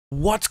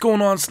What's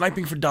going on,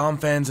 Sniping for Dom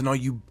fans and all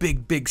you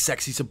big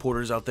sexy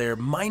supporters out there?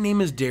 My name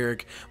is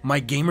Derek.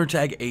 My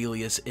gamertag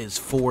alias is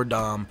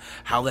 4Dom.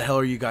 How the hell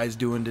are you guys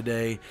doing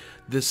today?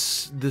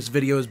 This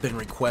video has been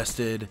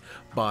requested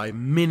by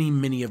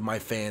many of my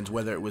fans,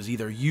 whether it was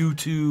either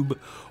YouTube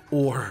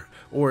or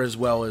as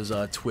well as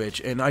Twitch,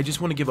 and I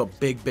just want to give a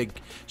big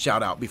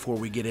shout out before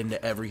we get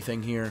into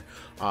everything here.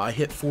 I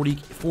hit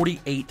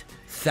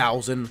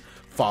 48,000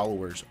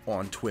 followers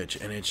on Twitch,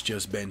 and it's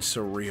just been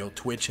surreal.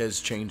 Twitch has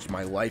changed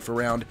my life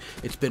around.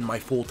 It's been my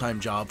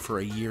full-time job for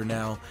a year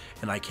now,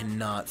 and I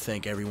cannot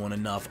thank everyone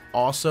enough.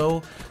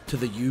 Also, to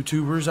the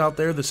YouTubers out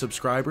there, the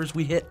subscribers,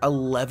 we hit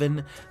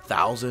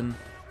 11,000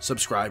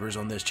 subscribers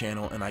on this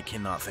channel, and I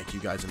cannot thank you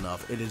guys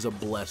enough. It is a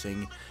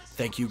blessing.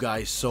 Thank you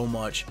guys so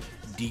much.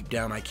 Deep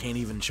down, I can't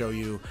even show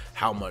you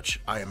how much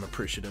I am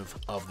appreciative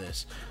of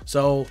this.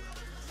 So,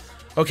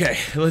 okay,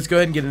 let's go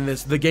ahead and get into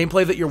this. The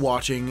gameplay that you're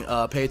watching,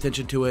 pay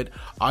attention to it.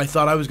 I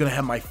thought I was going to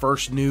have my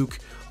first nuke.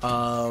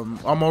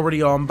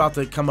 I'm about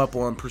to come up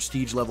on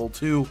prestige level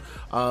 2,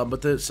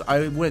 but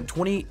I went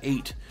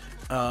 28.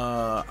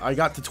 I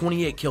got to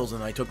 28 kills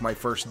and I took my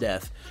first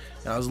death.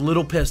 And I was a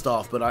little pissed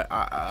off, but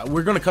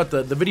we're going to cut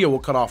the video will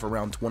cut off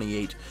around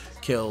 28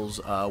 kills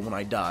when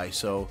I die.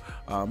 So,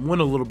 win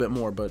a little bit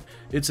more, but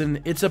it's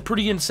a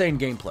pretty insane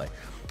gameplay.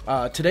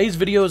 Today's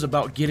video is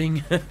about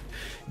getting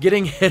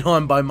hit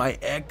on by my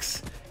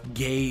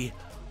ex-gay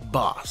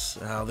boss.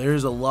 Now,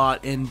 there's a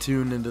lot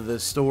into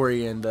this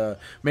story, and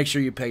make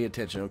sure you pay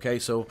attention, okay?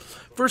 So,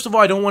 first of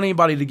all, I don't want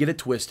anybody to get it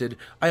twisted.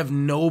 I have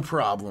no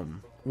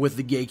problem with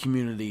the gay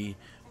community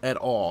at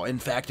all. In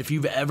fact, if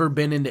you've ever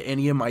been into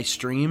any of my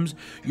streams,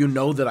 you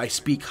know that I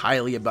speak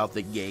highly about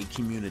the gay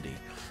community.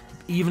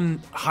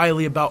 Even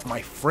highly about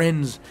my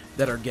friends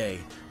that are gay.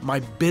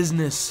 My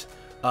business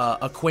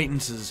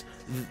acquaintances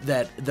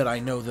that I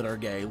know that are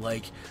gay.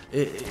 Like,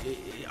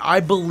 I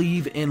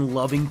believe in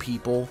loving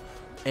people,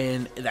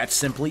 and that's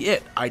simply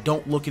it. I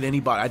don't look at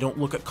anybody. I don't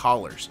look at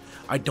collars.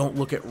 I don't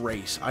look at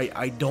race.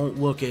 I don't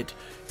look at,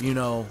 you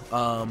know,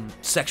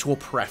 sexual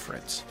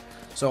preference.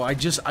 So I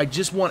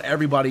just want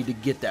everybody to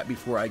get that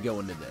before I go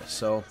into this.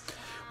 So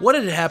what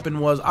had happened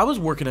was I was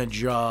working a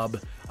job,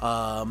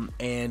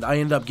 and I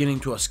ended up getting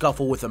into a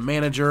scuffle with a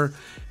manager,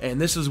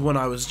 and this is when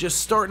I was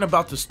just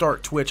about to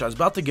start Twitch. I was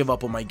about to give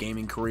up on my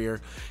gaming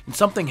career, and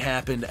something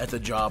happened at the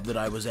job that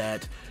I was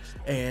at,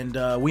 and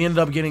we ended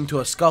up getting to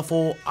a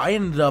scuffle. I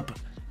ended up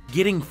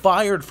getting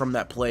fired from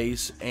that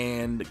place,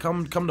 and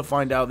come to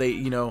find out,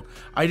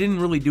 I didn't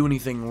really do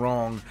anything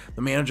wrong.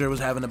 The manager was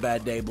having a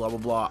bad day, blah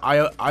blah.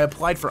 I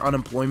applied for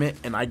unemployment,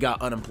 and I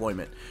got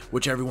unemployment,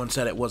 which everyone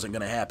said it wasn't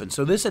going to happen.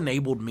 So this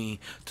enabled me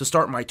to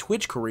start my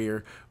Twitch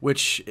career,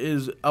 which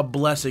is a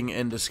blessing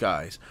in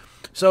disguise.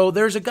 So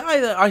there's a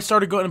guy that I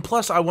started going, and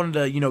plus I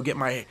wanted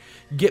to,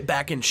 get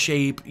back in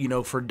shape,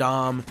 for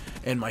Dom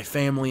and my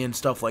family and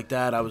stuff like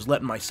that. I was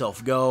letting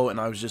myself go, and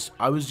I was just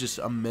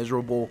a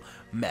miserable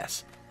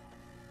mess.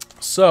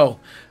 So,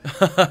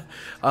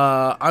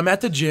 I'm at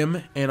the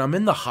gym, and I'm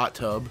in the hot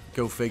tub,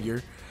 go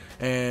figure,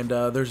 and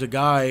there's a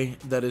guy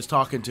that is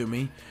talking to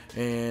me,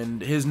 and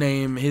his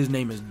name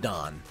is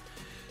Don.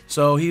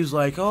 So he was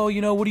like, oh,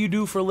 what do you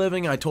do for a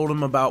living? I told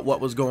him about what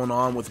was going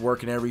on with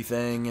work and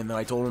everything, and then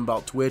I told him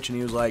about Twitch,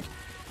 and he's like,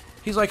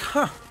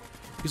 huh.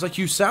 He's like,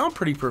 you sound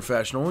pretty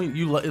professional.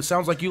 It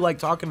sounds like you like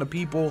talking to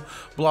people,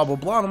 blah blah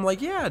blah. And I'm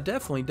like, yeah,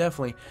 definitely.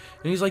 And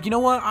he's like, you know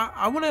what?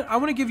 I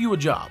wanna give you a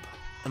job.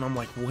 And I'm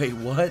like, wait,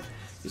 what?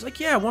 He's like,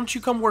 yeah, why don't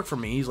you come work for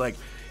me? He's like,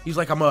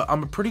 I'm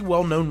a pretty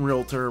well-known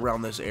realtor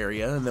around this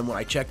area. And then when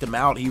I checked him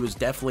out, he was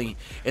definitely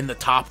in the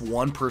top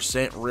 1%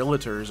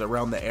 realtors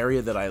around the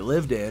area that I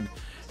lived in.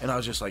 And I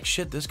was just like,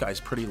 shit, this guy's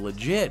pretty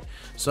legit.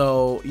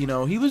 So,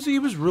 he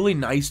was really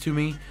nice to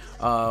me.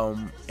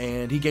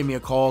 And he gave me a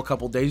call a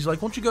couple days. He's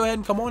like, why don't you go ahead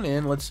and come on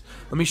in? Let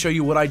me show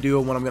you what I do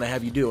and what I'm going to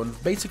have you do.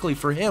 And basically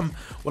for him,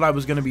 what I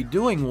was going to be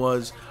doing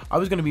was I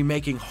was going to be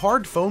making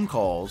hard phone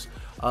calls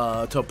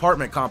to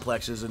apartment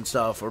complexes and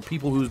stuff, or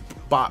people who's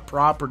bought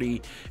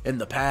property in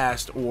the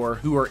past, or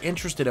who are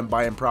interested in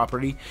buying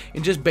property,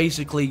 and just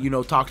basically,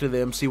 talk to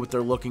them, see what they're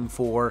looking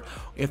for,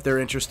 if they're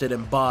interested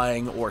in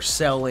buying or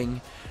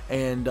selling.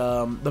 And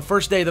the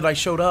first day that I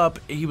showed up,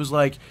 he was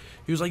like,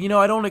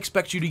 I don't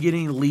expect you to get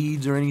any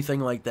leads or anything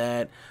like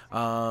that.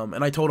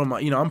 And I told him,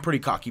 I'm a pretty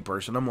cocky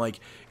person. I'm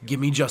like, give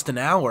me just an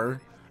hour,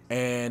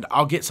 and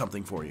I'll get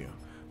something for you.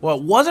 Well,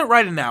 it wasn't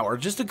right an hour,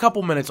 just a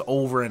couple minutes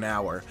over an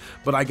hour,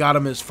 but I got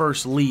him his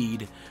first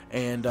lead,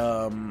 and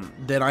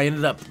then I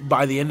ended up,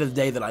 by the end of the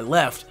day that I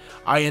left,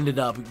 I ended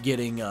up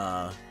getting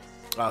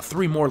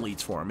 3 more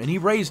leads for him, and he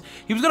was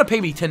going to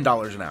pay me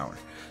 $10 an hour.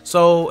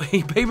 So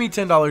he paid me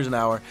 $10 an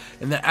hour,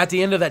 and then at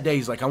the end of that day,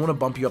 he's like, I want to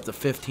bump you up to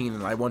 15,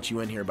 and I want you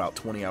in here about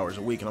 20 hours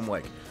a week. And I'm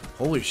like,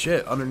 holy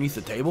shit, underneath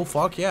the table?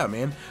 Fuck yeah,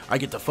 man. I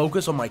get to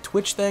focus on my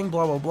Twitch thing,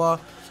 blah, blah, blah.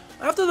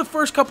 After the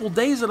first couple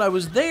days that I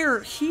was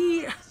there,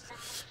 he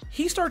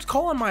starts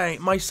calling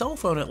my cell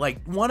phone at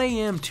like 1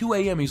 a.m., 2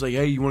 a.m. He's like,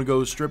 hey, you want to go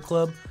to a strip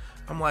club?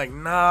 I'm like,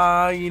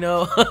 nah, you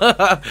know.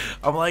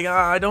 I'm like,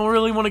 I don't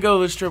really want to go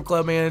to the strip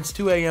club, man. It's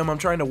 2 a.m. I'm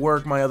trying to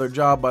work my other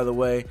job, by the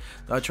way,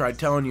 that I tried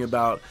telling you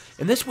about.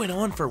 And this went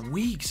on for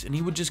weeks, and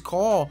he would just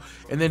call,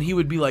 and then he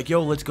would be like,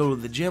 yo, let's go to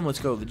the gym, let's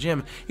go to the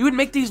gym. He would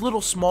make these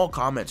little small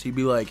comments. He'd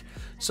be like,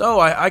 so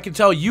I can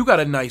tell you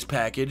got a nice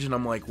package. And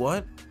I'm like,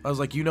 what? I was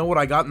like, you know what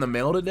I got in the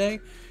mail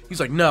today?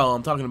 He's like, no,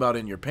 I'm talking about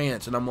in your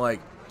pants. And I'm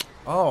like,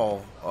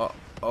 oh,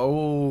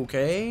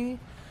 okay.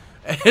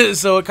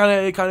 So it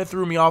kind of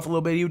threw me off a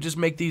little bit. He would just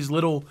make these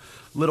little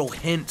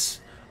hints,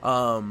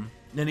 and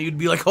he'd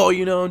be like, "Oh,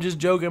 you know, I'm just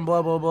joking,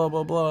 blah blah blah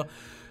blah blah."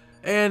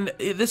 And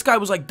this guy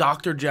was like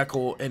Dr.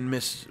 Jekyll and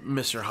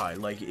Mr. Hyde.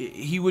 Like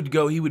he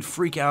would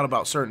freak out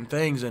about certain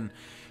things, and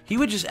he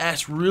would just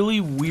ask really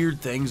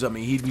weird things of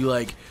me. He'd be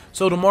like,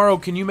 "So tomorrow,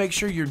 can you make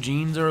sure your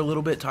jeans are a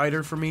little bit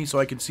tighter for me so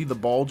I can see the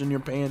bulge in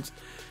your pants?"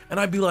 And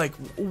I'd be like,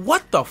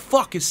 what the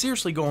fuck is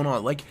seriously going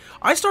on? Like,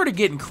 I started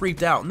getting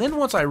creeped out. And then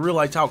once I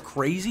realized how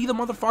crazy the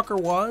motherfucker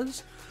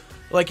was,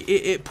 like,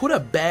 it put a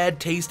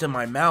bad taste in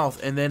my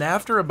mouth. And then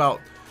after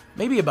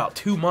maybe about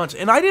 2 months,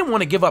 and I didn't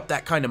want to give up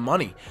that kind of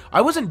money.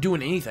 I wasn't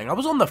doing anything. I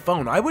was on the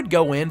phone. I would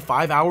go in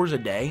 5 hours a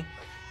day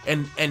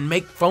and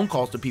make phone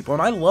calls to people.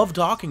 And I love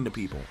talking to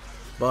people.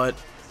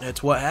 But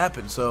that's what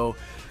happened. So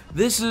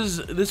this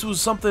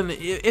was something,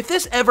 if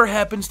this ever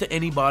happens to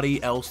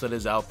anybody else that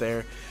is out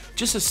there,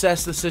 just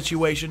assess the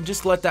situation.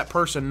 Just let that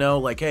person know,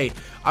 like, hey,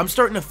 I'm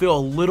starting to feel a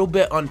little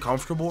bit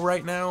uncomfortable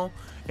right now,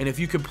 and if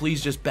you could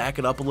please just back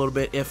it up a little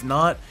bit. If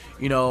not,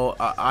 you know,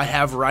 I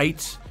have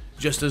rights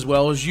just as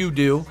well as you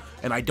do,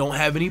 and I don't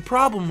have any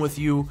problem with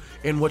you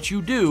in what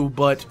you do,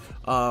 but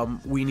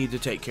we need to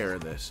take care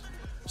of this.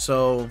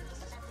 So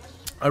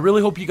I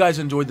really hope you guys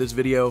enjoyed this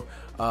video.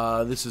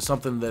 This is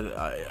something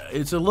that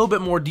it's a little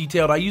bit more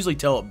detailed. I usually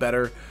tell it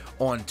better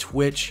on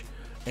Twitch.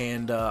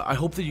 And I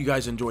hope that you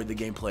guys enjoyed the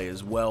gameplay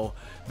as well.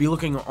 Be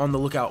looking on the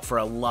lookout for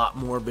a lot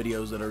more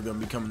videos that are going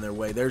to be coming their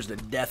way. There's the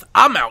death.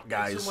 I'm out,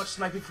 guys. Thanks so much,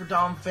 Sniping for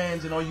Dom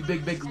fans and all you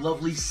big,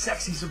 lovely,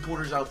 sexy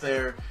supporters out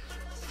there.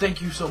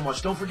 Thank you so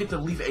much. Don't forget to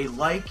leave a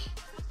like,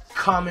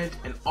 comment,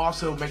 and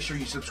also make sure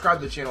you subscribe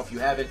to the channel if you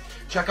haven't.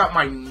 Check out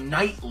my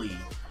nightly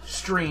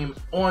stream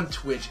on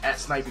Twitch at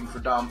Sniping for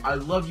Dom. I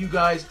love you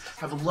guys.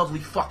 Have a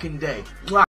lovely fucking day.